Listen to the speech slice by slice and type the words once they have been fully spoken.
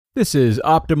This is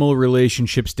Optimal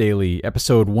Relationships Daily,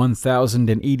 episode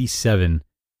 1087.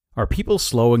 Are People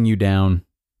Slowing You Down?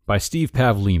 By Steve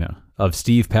Pavlina of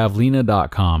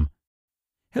stevepavlina.com.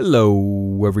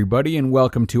 Hello, everybody, and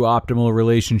welcome to Optimal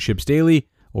Relationships Daily,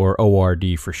 or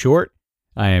ORD for short.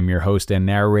 I am your host and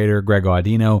narrator, Greg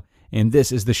Audino, and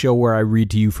this is the show where I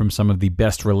read to you from some of the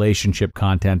best relationship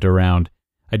content around.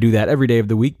 I do that every day of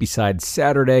the week besides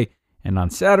Saturday, and on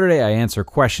Saturday I answer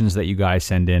questions that you guys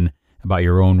send in about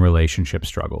your own relationship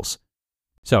struggles.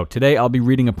 So today I'll be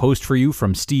reading a post for you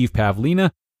from Steve Pavlina.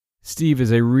 Steve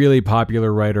is a really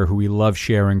popular writer who we love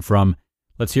sharing from.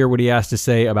 Let's hear what he has to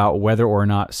say about whether or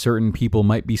not certain people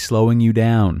might be slowing you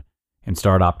down and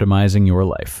start optimizing your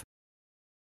life.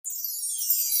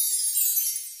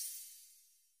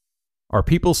 Are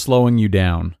People Slowing You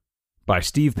Down? By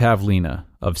Steve Pavlina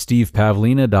of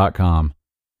stevepavlina.com.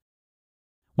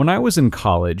 When I was in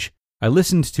college, I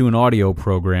listened to an audio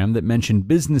program that mentioned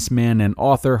businessman and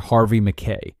author Harvey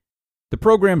Mackay. The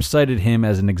program cited him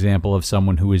as an example of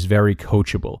someone who is very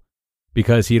coachable,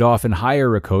 because he'd often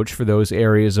hire a coach for those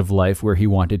areas of life where he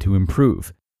wanted to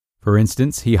improve. For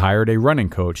instance, he hired a running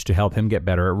coach to help him get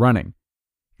better at running.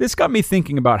 This got me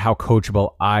thinking about how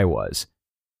coachable I was.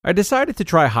 I decided to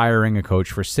try hiring a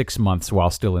coach for 6 months while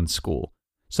still in school,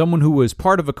 someone who was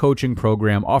part of a coaching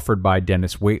program offered by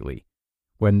Dennis Waitley.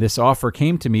 When this offer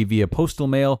came to me via postal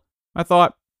mail, I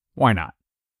thought, why not?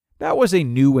 That was a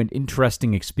new and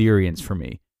interesting experience for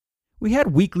me. We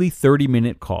had weekly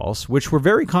 30-minute calls, which were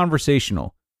very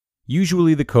conversational.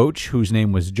 Usually the coach, whose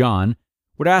name was John,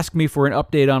 would ask me for an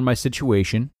update on my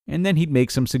situation, and then he'd make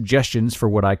some suggestions for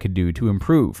what I could do to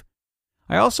improve.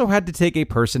 I also had to take a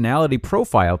personality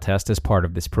profile test as part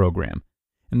of this program,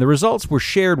 and the results were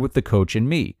shared with the coach and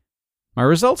me. My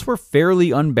results were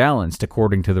fairly unbalanced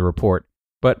according to the report,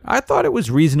 but I thought it was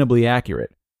reasonably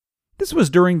accurate. This was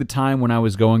during the time when I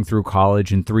was going through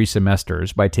college in 3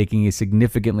 semesters by taking a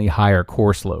significantly higher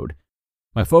course load.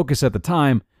 My focus at the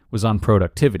time was on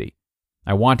productivity.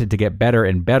 I wanted to get better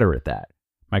and better at that.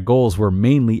 My goals were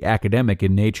mainly academic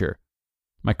in nature.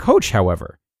 My coach,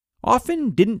 however,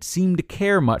 often didn't seem to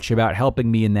care much about helping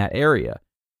me in that area,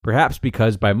 perhaps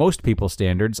because by most people's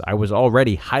standards I was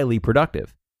already highly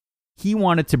productive. He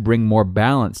wanted to bring more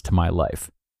balance to my life.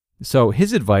 So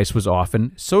his advice was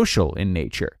often social in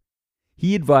nature.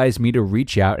 He advised me to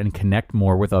reach out and connect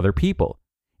more with other people,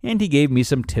 and he gave me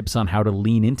some tips on how to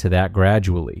lean into that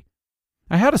gradually.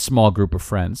 I had a small group of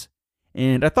friends,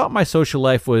 and I thought my social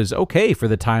life was okay for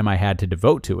the time I had to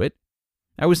devote to it.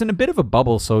 I was in a bit of a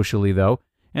bubble socially, though,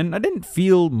 and I didn't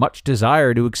feel much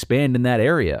desire to expand in that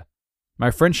area. My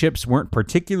friendships weren't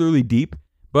particularly deep,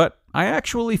 but I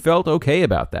actually felt okay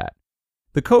about that.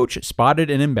 The coach spotted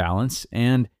an imbalance,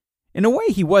 and in a way,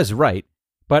 he was right,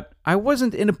 but I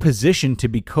wasn't in a position to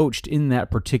be coached in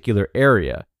that particular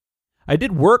area. I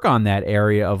did work on that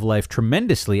area of life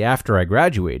tremendously after I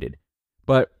graduated,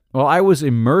 but while I was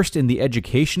immersed in the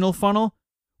educational funnel,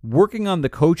 working on the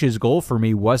coach's goal for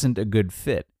me wasn't a good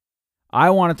fit. I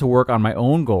wanted to work on my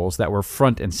own goals that were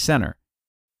front and center.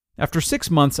 After 6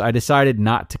 months, I decided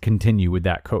not to continue with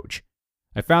that coach.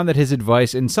 I found that his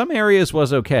advice in some areas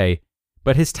was okay,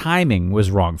 but his timing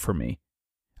was wrong for me.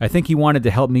 I think he wanted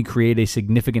to help me create a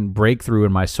significant breakthrough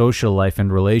in my social life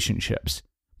and relationships,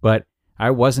 but I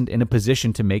wasn't in a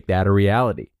position to make that a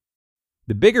reality.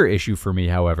 The bigger issue for me,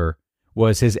 however,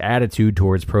 was his attitude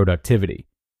towards productivity.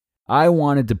 I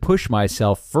wanted to push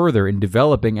myself further in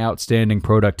developing outstanding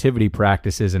productivity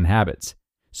practices and habits,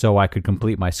 so I could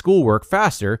complete my schoolwork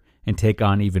faster and take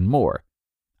on even more.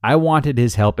 I wanted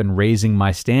his help in raising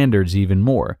my standards even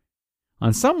more.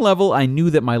 On some level, I knew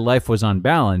that my life was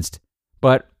unbalanced,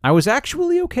 but I was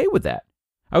actually okay with that.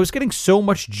 I was getting so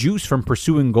much juice from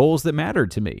pursuing goals that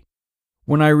mattered to me.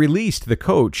 When I released the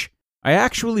coach, I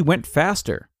actually went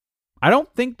faster. I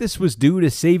don't think this was due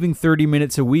to saving 30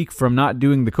 minutes a week from not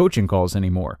doing the coaching calls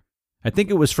anymore. I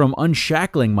think it was from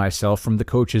unshackling myself from the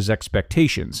coach's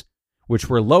expectations, which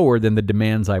were lower than the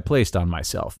demands I placed on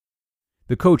myself.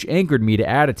 The coach anchored me to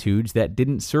attitudes that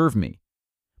didn't serve me.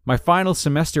 My final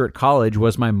semester at college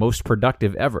was my most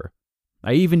productive ever.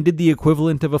 I even did the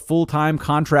equivalent of a full-time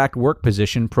contract work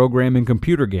position programming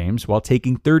computer games while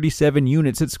taking 37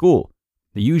 units at school.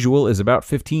 The usual is about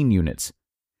 15 units.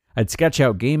 I'd sketch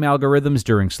out game algorithms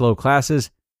during slow classes.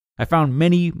 I found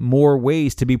many more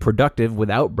ways to be productive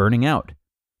without burning out.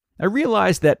 I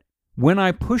realized that when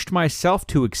I pushed myself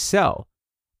to excel,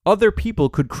 other people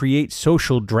could create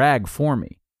social drag for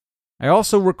me. I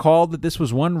also recalled that this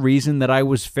was one reason that I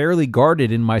was fairly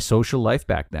guarded in my social life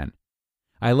back then.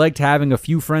 I liked having a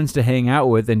few friends to hang out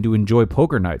with and to enjoy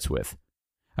poker nights with.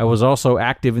 I was also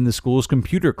active in the school's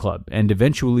computer club and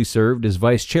eventually served as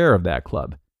vice chair of that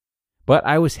club. But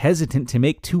I was hesitant to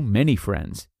make too many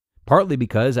friends, partly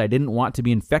because I didn't want to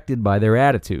be infected by their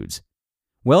attitudes.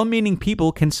 Well-meaning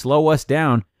people can slow us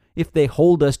down if they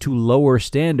hold us to lower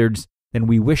standards than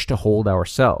we wish to hold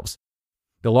ourselves.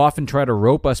 They'll often try to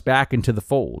rope us back into the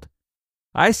fold.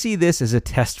 I see this as a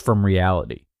test from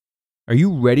reality. Are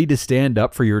you ready to stand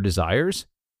up for your desires?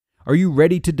 Are you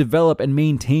ready to develop and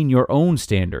maintain your own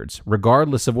standards,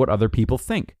 regardless of what other people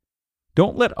think?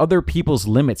 Don't let other people's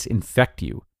limits infect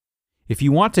you. If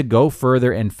you want to go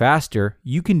further and faster,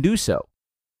 you can do so.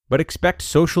 But expect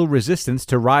social resistance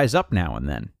to rise up now and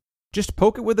then. Just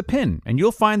poke it with a pin, and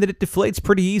you'll find that it deflates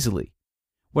pretty easily.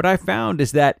 What I found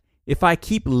is that if I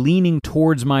keep leaning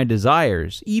towards my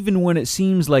desires, even when it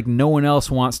seems like no one else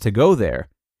wants to go there,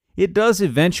 it does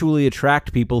eventually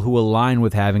attract people who align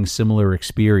with having similar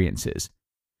experiences.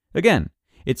 Again,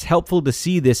 it's helpful to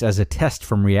see this as a test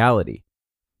from reality.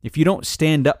 If you don't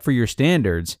stand up for your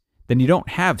standards, then you don't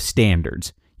have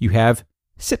standards. You have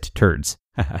sit-turds.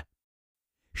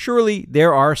 Surely,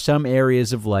 there are some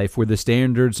areas of life where the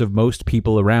standards of most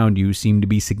people around you seem to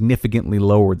be significantly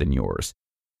lower than yours.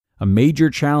 A major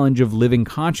challenge of living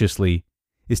consciously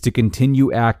is to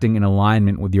continue acting in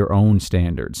alignment with your own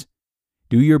standards.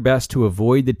 Do your best to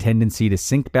avoid the tendency to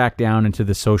sink back down into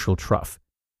the social trough.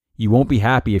 You won't be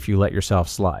happy if you let yourself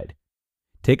slide.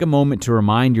 Take a moment to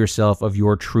remind yourself of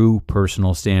your true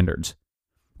personal standards.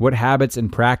 What habits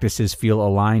and practices feel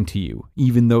aligned to you,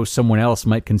 even though someone else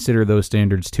might consider those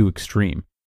standards too extreme?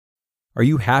 Are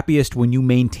you happiest when you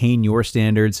maintain your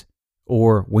standards,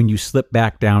 or when you slip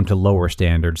back down to lower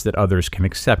standards that others can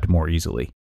accept more easily?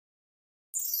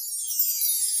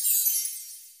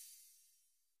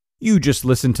 You just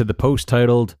listened to the post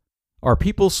titled, "Are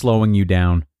People Slowing You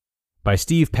Down?" by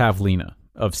Steve Pavlina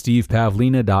of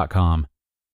stevepavlina.com.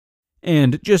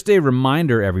 And just a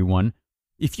reminder, everyone,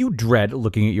 if you dread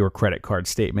looking at your credit card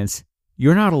statements,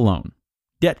 you're not alone.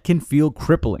 Debt can feel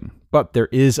crippling, but there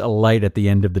is a light at the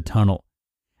end of the tunnel.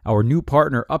 Our new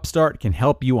partner, Upstart, can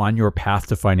help you on your path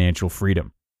to financial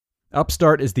freedom.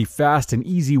 Upstart is the fast and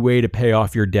easy way to pay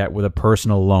off your debt with a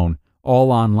personal loan,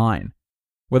 all online.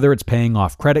 Whether it's paying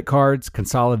off credit cards,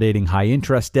 consolidating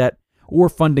high-interest debt, or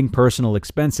funding personal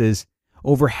expenses,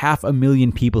 over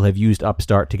 500,000 people have used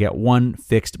Upstart to get one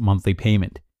fixed monthly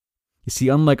payment. You see,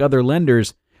 unlike other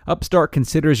lenders, Upstart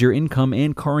considers your income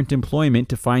and current employment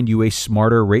to find you a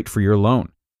smarter rate for your loan.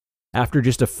 After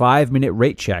just a 5-minute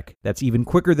rate check, that's even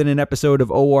quicker than an episode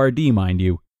of ORD, mind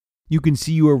you, you can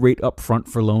see your rate up front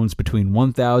for loans between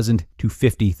 $1,000 to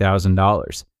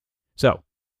 $50,000. So,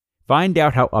 find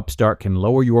out how Upstart can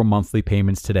lower your monthly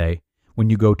payments today when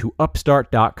you go to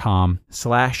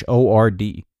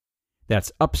upstart.com/ORD.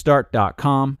 That's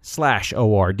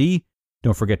upstart.com/ORD.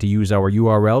 Don't forget to use our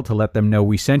URL to let them know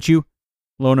we sent you.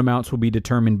 Loan amounts will be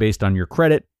determined based on your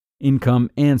credit, income,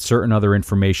 and certain other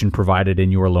information provided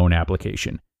in your loan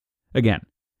application. Again,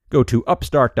 go to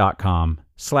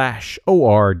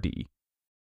upstart.com/ORD.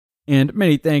 And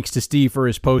many thanks to Steve for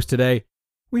his post today.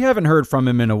 We haven't heard from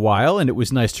him in a while, and it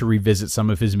was nice to revisit some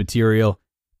of his material.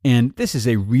 And this is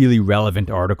a really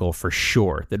relevant article for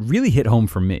sure that really hit home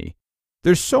for me.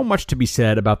 There's so much to be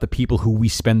said about the people who we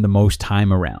spend the most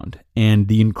time around, and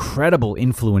the incredible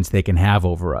influence they can have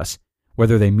over us,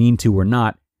 whether they mean to or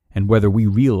not, and whether we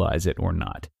realize it or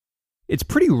not. It's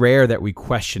pretty rare that we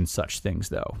question such things,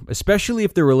 though, especially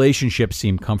if the relationships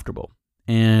seem comfortable.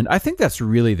 And I think that's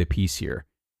really the piece here.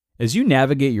 As you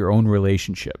navigate your own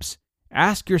relationships,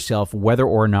 ask yourself whether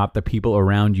or not the people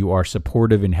around you are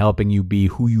supportive in helping you be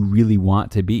who you really want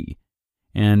to be.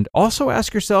 And also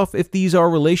ask yourself if these are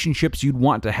relationships you'd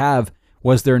want to have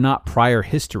was there not prior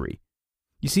history.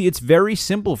 You see, it's very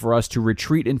simple for us to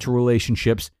retreat into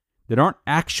relationships that aren't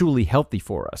actually healthy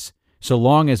for us, so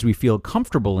long as we feel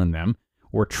comfortable in them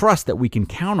or trust that we can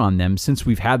count on them since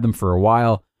we've had them for a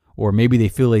while, or maybe they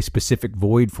fill a specific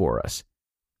void for us.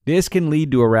 This can lead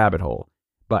to a rabbit hole,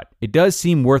 but it does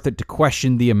seem worth it to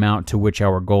question the amount to which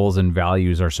our goals and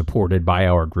values are supported by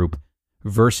our group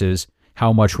versus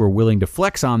how much we're willing to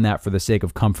flex on that for the sake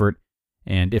of comfort,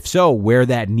 and if so, where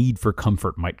that need for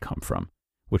comfort might come from,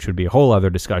 which would be a whole other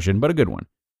discussion, but a good one.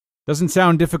 Doesn't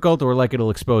sound difficult or like it'll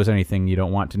expose anything you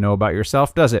don't want to know about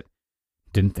yourself, does it?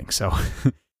 Didn't think so.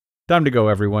 Time to go,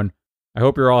 everyone. I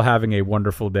hope you're all having a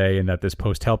wonderful day and that this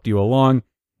post helped you along,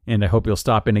 and I hope you'll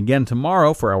stop in again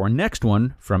tomorrow for our next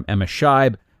one from Emma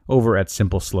Scheib over at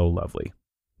Simple Slow Lovely.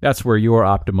 That's where your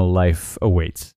optimal life awaits.